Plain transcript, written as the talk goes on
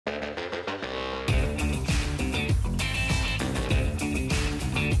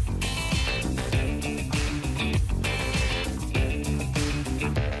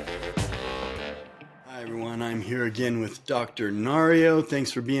here again with Dr. Nario.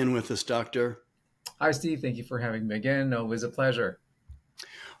 Thanks for being with us, Doctor. Hi, Steve. Thank you for having me again. Always a pleasure.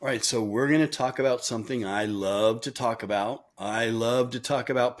 All right, so we're going to talk about something I love to talk about. I love to talk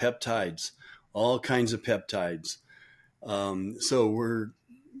about peptides, all kinds of peptides. I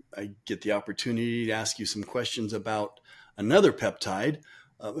get the opportunity to ask you some questions about another peptide.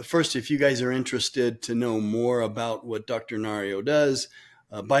 But first, if you guys are interested to know more about what Dr. Nario does,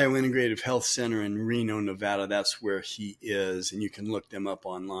 Biointegrative Health Center in Reno, Nevada, that's where he is. And you can look them up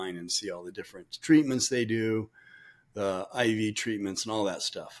online and see all the different treatments they do, the IV treatments and all that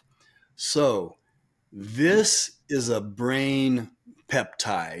stuff. So this is a brain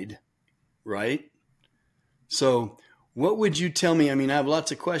peptide, right? So what would you tell me? I mean, I have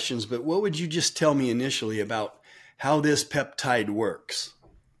lots of questions, but what would you just tell me initially about how this peptide works?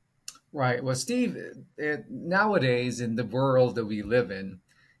 Right. Well, Steve, nowadays in the world that we live in,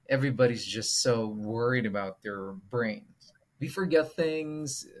 everybody's just so worried about their brains. We forget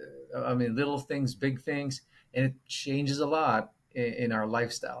things, little things, big things, and it changes a lot in our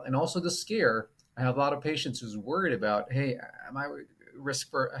lifestyle. And also the scare. I have a lot of patients who's worried about, hey, am I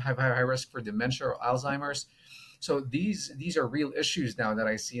have I high risk for dementia or Alzheimer's? So these are real issues now that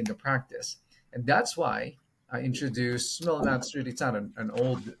I see in the practice, and that's why I introduced. Well, it's not an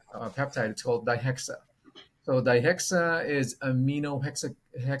old peptide. It's called DIhexa. So DIhexa is hexanoic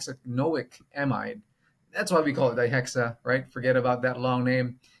amide. That's why we call it DIhexa, right? Forget about that long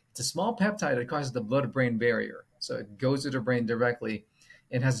name. It's a small peptide that crosses the blood-brain barrier, so it goes to the brain directly,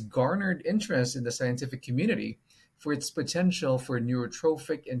 and has garnered interest in the scientific community for its potential for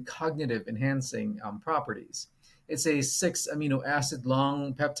neurotrophic and cognitive enhancing properties. It's a 6 amino acid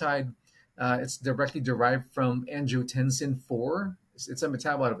long peptide. It's directly derived from angiotensin 4. It's a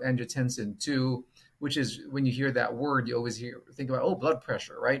metabolite of angiotensin 2, which is, when you hear that word, you always think about, oh, blood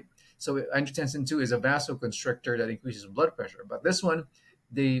pressure, right? So angiotensin 2 is a vasoconstrictor that increases blood pressure. But this one,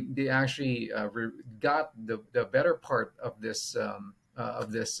 they actually got the better part of this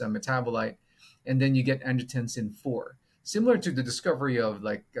metabolite, and then you get angiotensin 4. Similar to the discovery of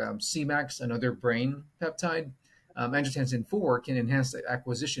CMAX, another brain peptide, angiotensin 4 can enhance the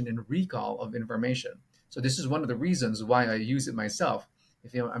acquisition and recall of information. So this is one of the reasons why I use it myself.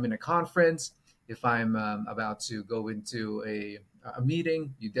 If I'm in a conference, if I'm about to go into a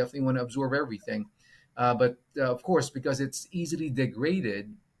meeting, you definitely want to absorb everything. But of course, because it's easily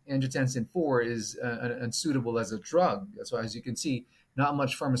degraded, angiotensin 4 is unsuitable as a drug. So as you can see, not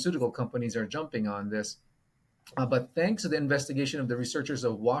much pharmaceutical companies are jumping on this. But thanks to the investigation of the researchers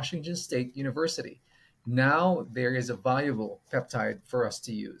of Washington State University, now there is a valuable peptide for us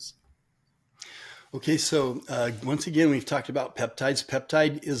to use. Okay, so once again, we've talked about peptides.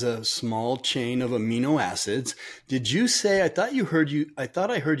 Peptide is a small chain of amino acids. Did you say? I thought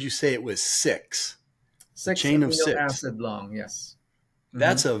I heard you say it was six. Chain of Amino 6. acid long, yes.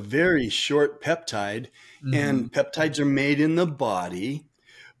 That's a very short peptide, and peptides are made in the body.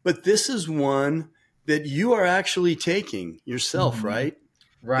 But this is one that you are actually taking yourself, right?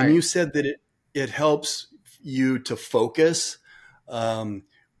 Right. And you said that it helps you to focus.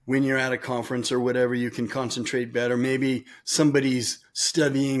 When you're at a conference or whatever, you can concentrate better. Maybe somebody's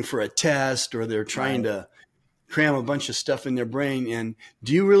studying for a test, or they're trying to cram a bunch of stuff in their brain. And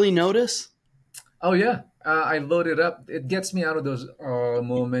do you really notice? Oh yeah, I load it up. It gets me out of those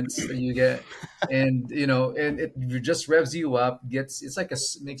moments that you get, and it just revs you up.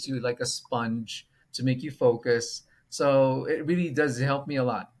 Makes you like a sponge to make you focus. So it really does help me a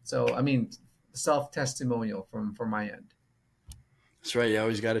lot. So I mean, self testimonial from my end. That's right. You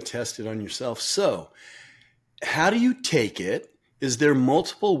always got to test it on yourself. So how do you take it? Is there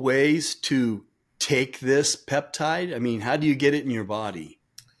multiple ways to take this peptide? I mean, how do you get it in your body?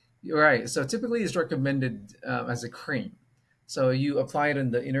 You're right. So typically it's recommended as a cream. So you apply it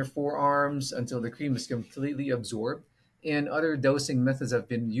in the inner forearms until the cream is completely absorbed. And other dosing methods have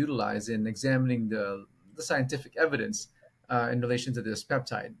been utilized in examining the scientific evidence in relation to this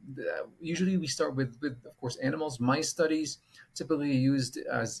peptide. Usually we start with, of course, animals. Mice studies typically used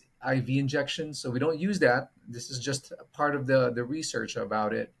as IV injections. So we don't use that. This is just part of the research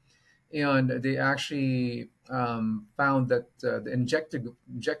about it. And they actually found that the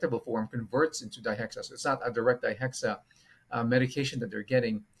injectable form converts into DIhexa. So it's not a direct DIhexa medication that they're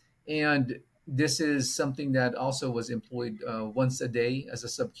getting. And this is something that also was employed once a day as a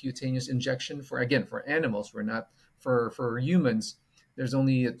subcutaneous injection for animals. We're not for humans. There's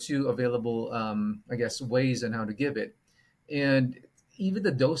only 2 available, ways on how to give it. And even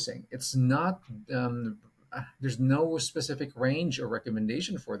the dosing, it's not, there's no specific range or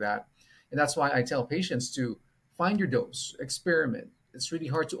recommendation for that. And that's why I tell patients to find your dose, experiment. It's really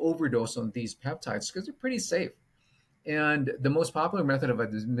hard to overdose on these peptides because they're pretty safe. And the most popular method of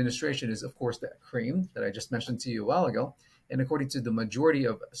administration is, of course, that cream that I just mentioned to you a while ago. And according to the majority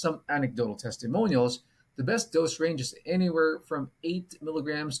of some anecdotal testimonials, the best dose range is anywhere from 8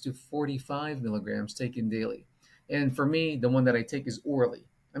 milligrams to 45 milligrams taken daily. And for me, the one that I take is orally.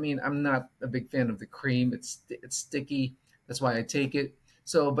 I mean, I'm not a big fan of the cream. It's sticky. That's why I take it.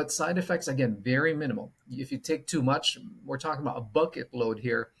 So, but side effects again, very minimal. If you take too much, we're talking about a bucket load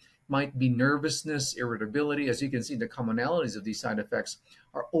here. Might be nervousness, irritability. As you can see, the commonalities of these side effects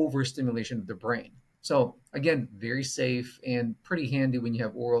are overstimulation of the brain. So again, very safe and pretty handy when you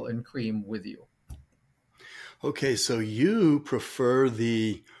have oral and cream with you. Okay, so you prefer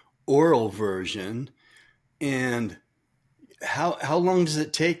the oral version, and how long does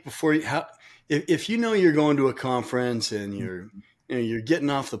it take before you how if you know you're going to a conference and you're getting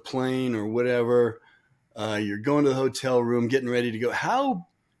off the plane or whatever, you're going to the hotel room, getting ready to go. How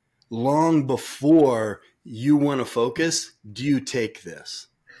long before you want to focus do you take this?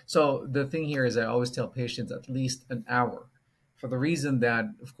 So the thing here is I always tell patients at least an hour for the reason that,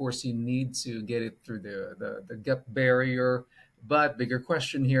 of course, you need to get it through the gut barrier. But bigger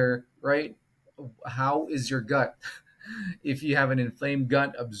question here, right? How is your gut? If you have an inflamed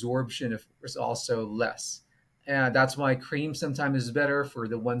gut, absorption is also less. And that's why cream sometimes is better for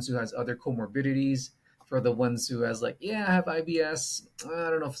the ones who has other comorbidities. For the ones who has like, yeah, I have IBS. I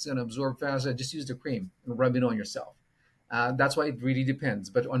don't know if it's going to absorb fast. I just use the cream and rub it on yourself. That's why it really depends.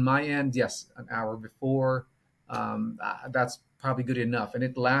 But on my end, yes, an hour before, that's probably good enough. And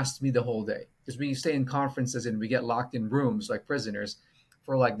it lasts me the whole day. Because we stay in conferences and we get locked in rooms like prisoners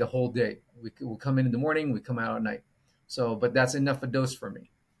for like the whole day. We'll come in the morning, we come out at night. So, but that's enough a dose for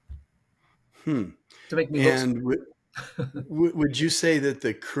me Hmm. to make me look. And would you say that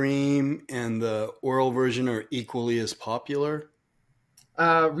the cream and the oral version are equally as popular?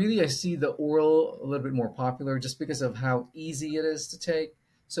 Really, I see the oral a little bit more popular just because of how easy it is to take.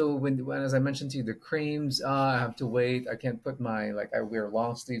 So when as I mentioned to you, the creams, I have to wait. I can't put my like I wear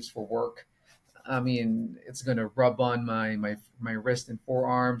long sleeves for work. I mean, it's gonna rub on my wrist and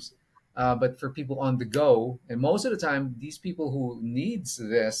forearms. But for people on the go, and most of the time, these people who needs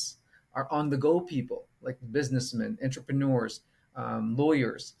this are on the go people, like businessmen, entrepreneurs,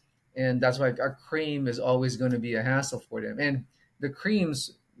 lawyers, and that's why our cream is always going to be a hassle for them. And the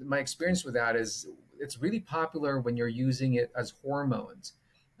creams, my experience with that is it's really popular when you're using it as hormones,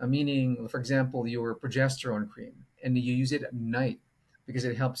 meaning, for example, your progesterone cream, and you use it at night because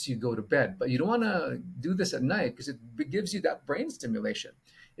it helps you go to bed. But you don't want to do this at night because it gives you that brain stimulation.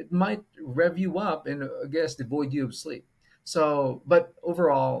 It might rev you up and I guess devoid you of sleep. So, but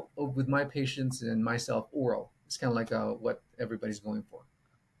overall, with my patients and myself, oral it's kind of like what everybody's going for.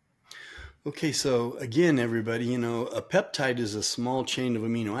 Okay, so again, everybody, a peptide is a small chain of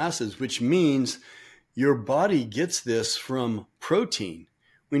amino acids, which means your body gets this from protein.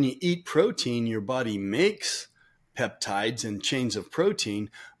 When you eat protein, your body makes peptides and chains of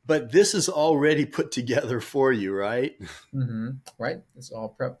protein, but this is already put together for you, right? Right? It's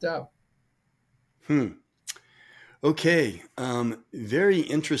all prepped out. Hmm. Okay. Very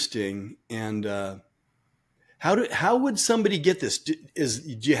interesting. And how would somebody get this? Do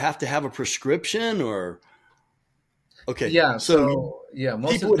you have to have a prescription or? Okay, Yeah. so So yeah,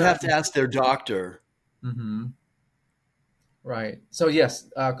 most people of would the have to time. ask their doctor. hmm Right. So yes,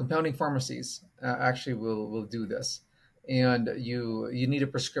 compounding pharmacies actually will do this, and you need a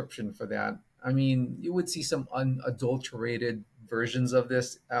prescription for that. I mean, you would see some unadulterated versions of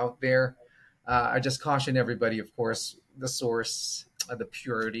this out there. I just caution everybody, of course, the source, the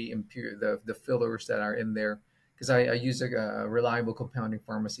purity, and the fillers that are in there, because I use a reliable compounding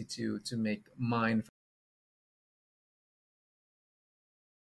pharmacy to make mine